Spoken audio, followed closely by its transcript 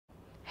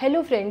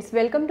Hello friends,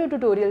 welcome to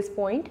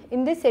Tutorialspoint.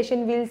 In this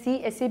session, we'll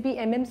see SAP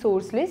MM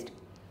source list.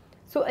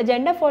 So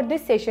agenda for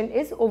this session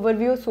is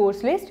overview of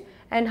source list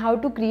and how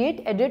to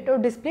create, edit or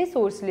display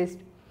source list.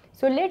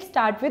 So let's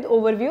start with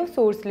overview of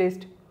source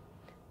list.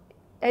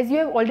 As you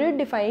have already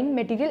defined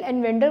material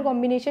and vendor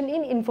combination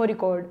in info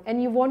record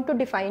and you want to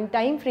define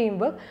time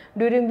framework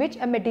during which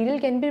a material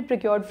can be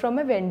procured from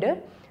a vendor,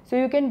 so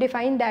you can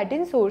define that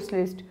in source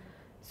list.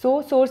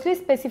 So source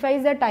list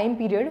specifies the time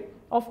period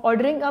of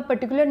ordering a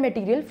particular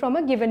material from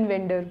a given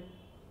vendor.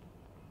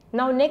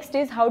 Now next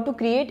is how to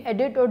create,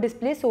 edit or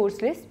display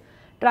source list.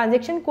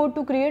 Transaction code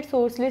to create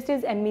source list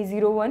is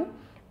ME01,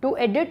 to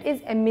edit is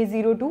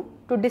ME02,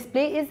 to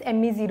display is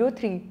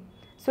ME03.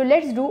 So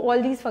let's do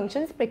all these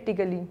functions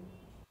practically.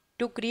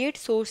 To create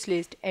source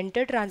list,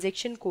 enter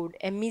transaction code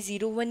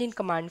ME01 in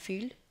command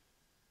field.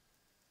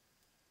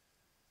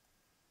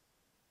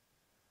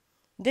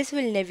 This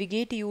will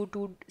navigate you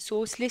to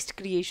source list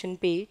creation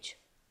page.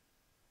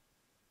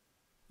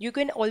 You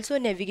can also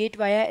navigate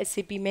via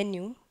SAP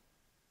menu.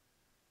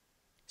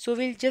 So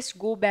we'll just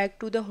go back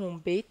to the home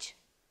page.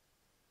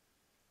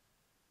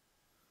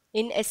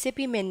 In SAP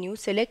menu,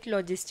 select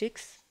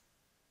Logistics,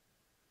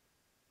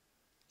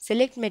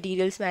 select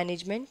Materials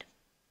Management,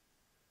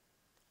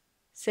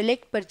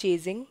 select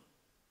Purchasing,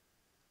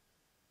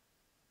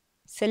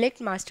 select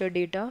Master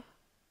Data,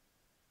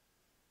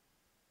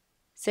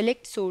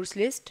 select Source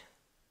List,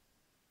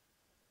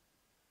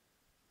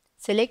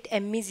 select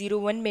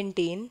ME01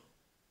 Maintain.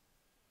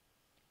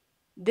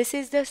 This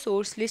is the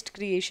source list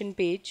creation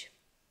page.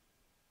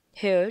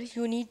 Here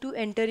you need to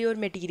enter your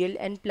material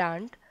and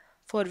plant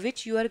for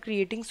which you are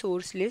creating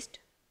source list.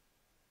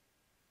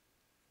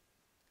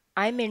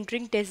 I am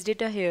entering test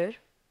data here.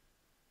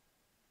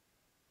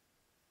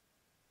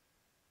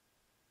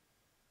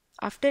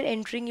 After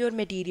entering your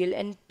material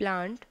and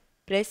plant,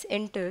 press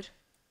enter.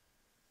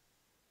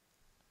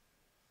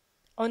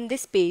 On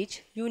this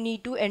page, you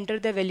need to enter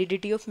the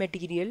validity of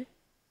material.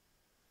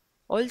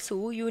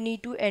 Also, you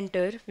need to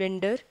enter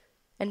vendor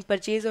and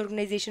purchase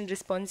organization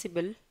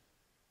responsible.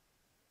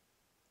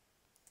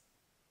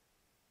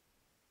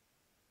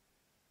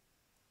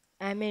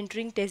 I am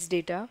entering test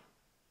data.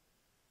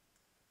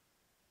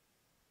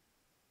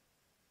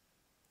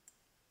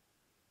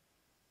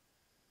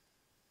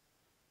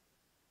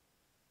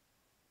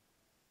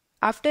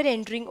 After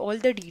entering all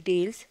the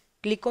details,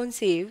 click on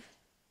Save.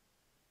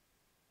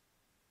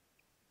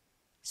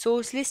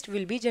 Source list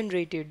will be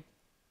generated.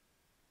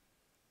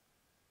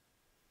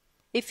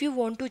 If you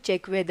want to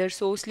check whether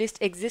source list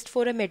exists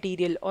for a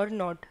material or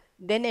not,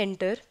 then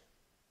enter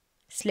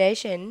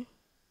 /n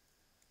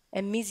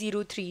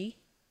ME03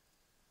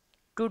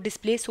 to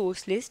display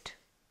source list.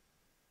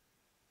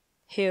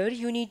 Here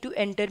you need to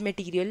enter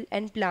material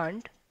and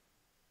plant.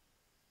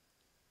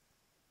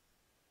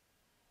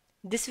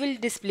 This will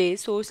display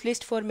source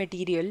list for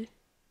material.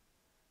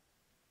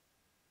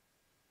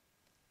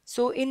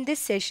 So in this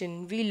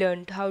session we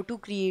learned how to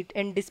create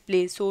and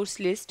display source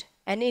list,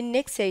 and in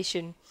next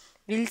session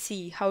we'll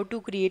see how to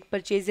create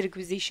purchase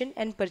requisition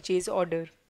and purchase order.